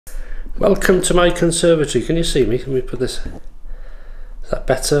Welcome to my conservatory. Can you see me? Let me put this. Is that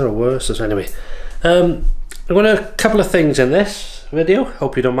better or worse? So anyway, I'm going to a couple of things in this video.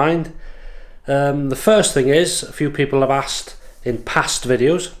 Hope you don't mind. The first thing is, a few people have asked in past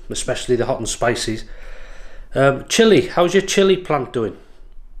videos, especially the hot and spices, chilli. How's your chilli plant doing?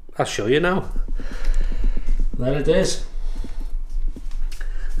 I'll show you now. There it is.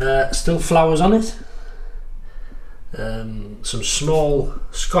 Still flowers on it. Some small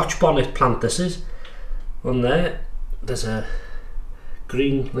Scotch bonnet plant. This is one there. There's a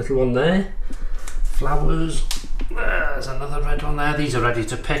green little one there. Flowers. There's another red one there. These are ready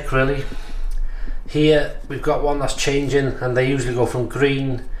to pick really. Here we've got one that's changing, and they usually go from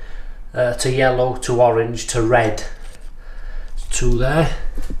green to yellow to orange to red. Two there.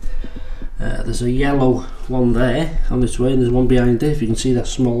 There's a yellow one there on its way, and there's one behind it. If you can see that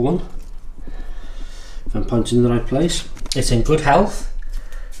small one. If I'm pointing in the right place. It's in good health.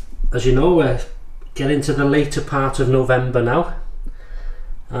 As you know, we're getting to the later part of November now,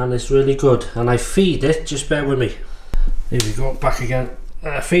 and it's really good. And I feed it, just bear with me. Here we go, back again.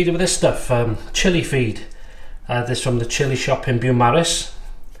 Feed it with this stuff, chilli feed. This from the chilli shop in Beaumaris,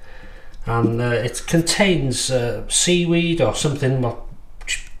 and it contains seaweed or something what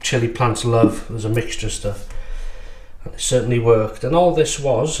chilli plants love. There's a mixture of stuff, and it certainly worked. And all this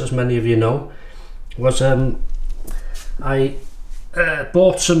was, as many of you know, was I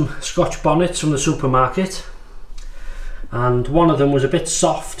bought some Scotch bonnets from the supermarket, and one of them was a bit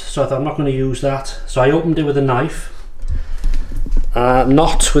soft, so I thought I'm not going to use that. So I opened it with a knife,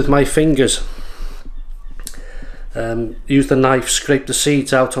 not with my fingers. Used the knife, scraped the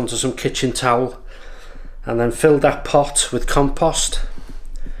seeds out onto some kitchen towel, and then filled that pot with compost,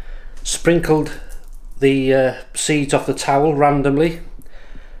 sprinkled the seeds off the towel randomly,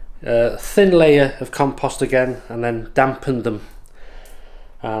 thin layer of compost again, and then dampened them.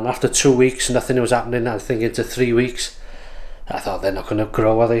 And after 2 weeks nothing was happening. I think into 3 weeks I thought they're not going to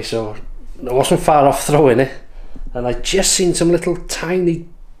grow, are they? So I wasn't far off throwing it, and I just seen some little tiny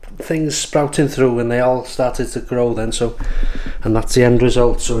things sprouting through, and they all started to grow then. So, and that's the end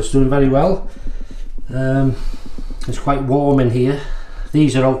result. So it's doing very well. It's quite warm in here.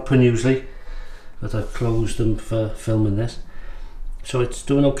 These are open usually, but I've closed them for filming this. So it's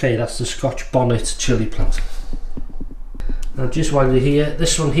doing okay. That's the Scotch bonnet chilli plant. Now just while you're here,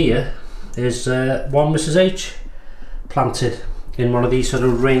 this one here is one Mrs H planted in one of these sort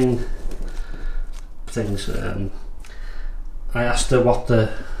of ring things. I asked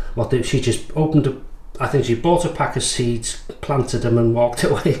her she just opened up. I think she bought a pack of seeds, planted them and walked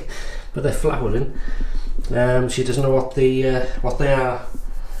away, but they're flowering. She doesn't know what they are.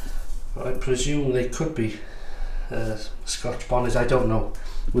 I presume they could be Scotch bonnets. I don't know.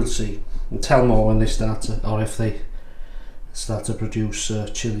 We'll see. We'll tell more when they start to, or if they start to produce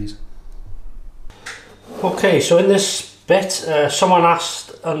chilies. Okay, so in this bit, someone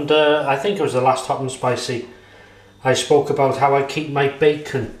asked under, I think it was the last hot and spicy, I spoke about how I keep my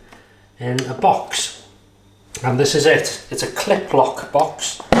bacon in a box, and this is it. It's a clip lock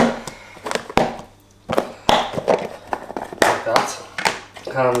box like that,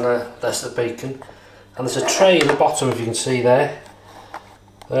 and that's the bacon. And there's a tray in the bottom, if you can see there,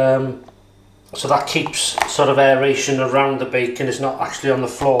 so that keeps sort of aeration around the bacon. It's not actually on the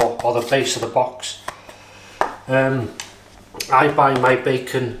floor or the base of the box. I buy my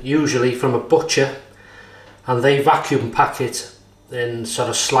bacon usually from a butcher, and they vacuum pack it in sort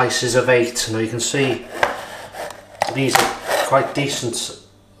of slices of 8. Now you can see these are quite decent,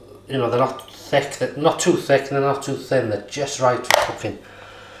 you know, they're not thick, they're not too thick and they're not too thin, they're just right for cooking.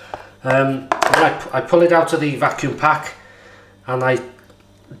 I pull it out of the vacuum pack and I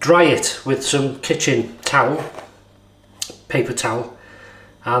dry it with some kitchen towel, paper towel,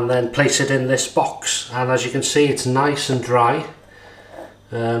 and then place it in this box. And as you can see, it's nice and dry,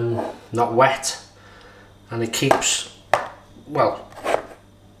 not wet, and it keeps, well,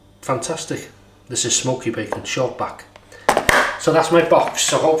 fantastic. This is smoky bacon, short back. So that's my box.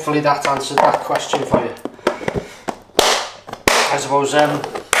 So hopefully that answered that question for you. I suppose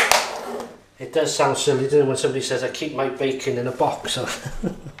it does sound silly, doesn't it, when somebody says I keep my bacon in a box. So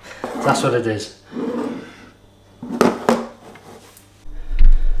that's what it is.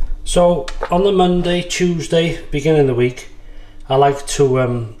 So on the Monday, Tuesday, beginning of the week, I like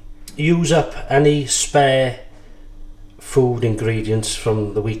to use up any spare food ingredients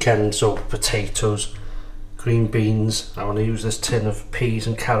from the weekend. So potatoes, green beans. I want to use this tin of peas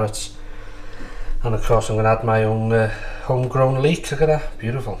and carrots, and of course I'm going to add my own homegrown leek. Look at that,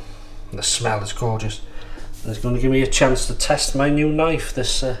 beautiful. And the smell is gorgeous. And it's going to give me a chance to test my new knife,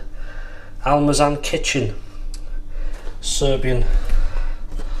 this Almazan Kitchen Serbian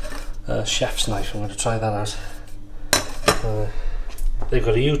chef's knife. I'm going to try that out. They've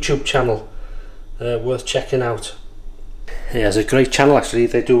got a YouTube channel worth checking out. Yeah, it's a great channel actually.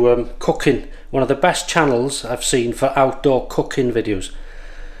 They do cooking. One of the best channels I've seen for outdoor cooking videos.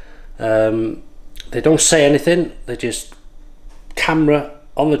 They don't say anything, they just camera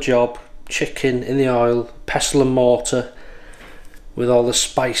on the job, chicken in the oil, pestle and mortar with all the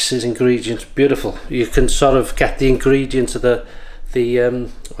spices, ingredients. Beautiful. You can sort of get the ingredients of the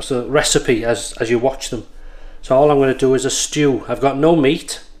recipe as you watch them. So all I'm going to do is a stew. I've got no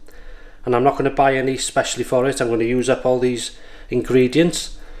meat and I'm not going to buy any specially for it. I'm going to use up all these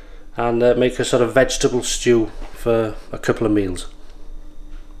ingredients and make a sort of vegetable stew for a couple of meals.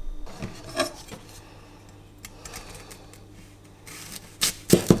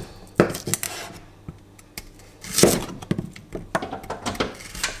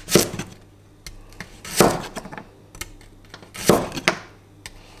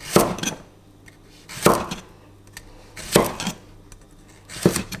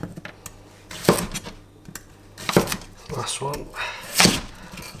 Last one.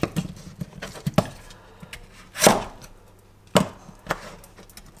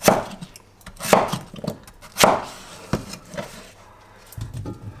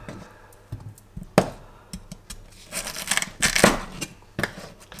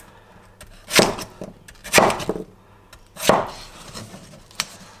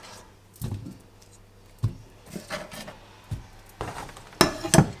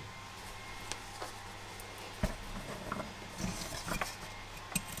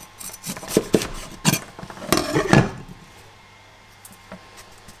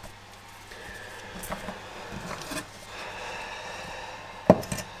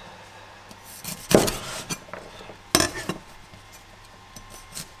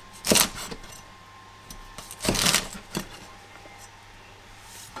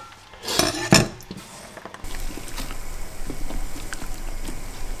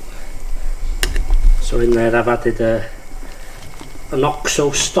 So in there I've added an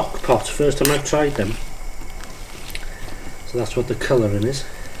OXO stock pot. First time I've tried them. So that's what the colouring is.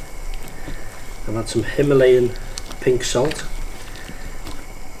 I've had some Himalayan pink salt,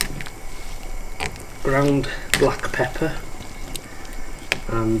 ground black pepper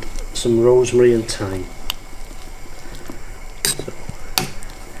and some rosemary and thyme. So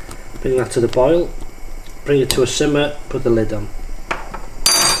bring that to the boil, bring it to a simmer, put the lid on.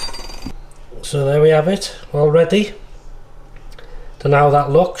 So there we have it, all ready. Don't know how that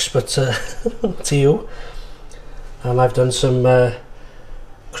looks, but to you. And I've done some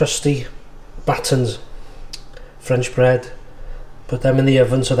crusty battens, French bread, put them in the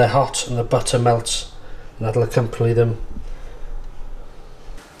oven so they're hot and the butter melts, and that'll accompany them.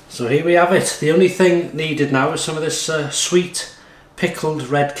 So here we have it. The only thing needed now is some of this sweet pickled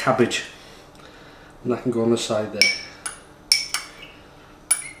red cabbage, and that can go on the side there.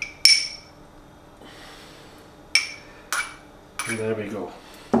 And there we go.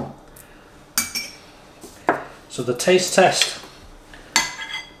 So the taste test.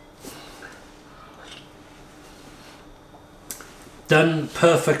 Done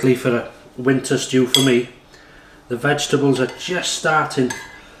perfectly for a winter stew for me. The vegetables are just starting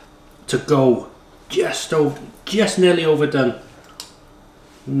to go, just nearly overdone.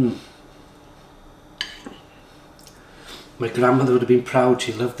 My grandmother would have been proud,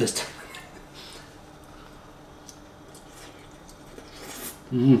 she loved this.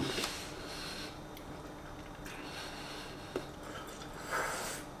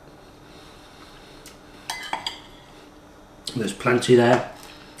 There's plenty there.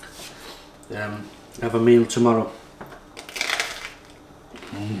 Have a meal tomorrow.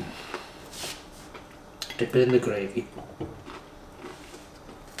 Dip it in the gravy.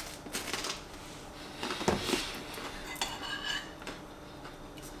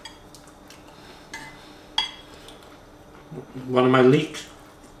 One of my leeks.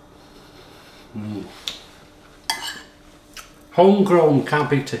 Homegrown, can't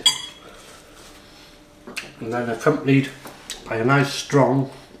beat it. And then accompanied by a nice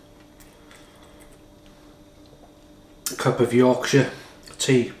strong cup of Yorkshire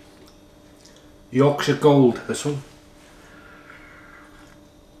tea. Yorkshire Gold, this one.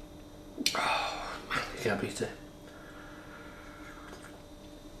 Oh man, you can't beat it.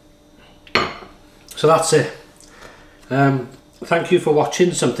 So that's it. Thank you for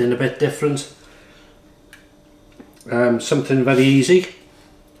watching something a bit different. Something very easy,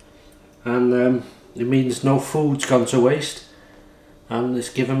 and it means no food's gone to waste, and it's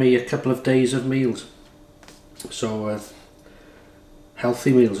given me a couple of days of meals, so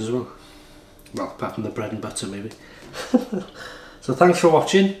healthy meals as well, apart from the bread and butter maybe. So thanks for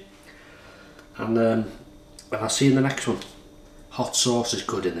watching. and I'll see you in the next one. Hot sauce is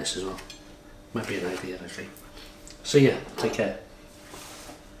good in this as well. Might be an idea actually. See ya, take care.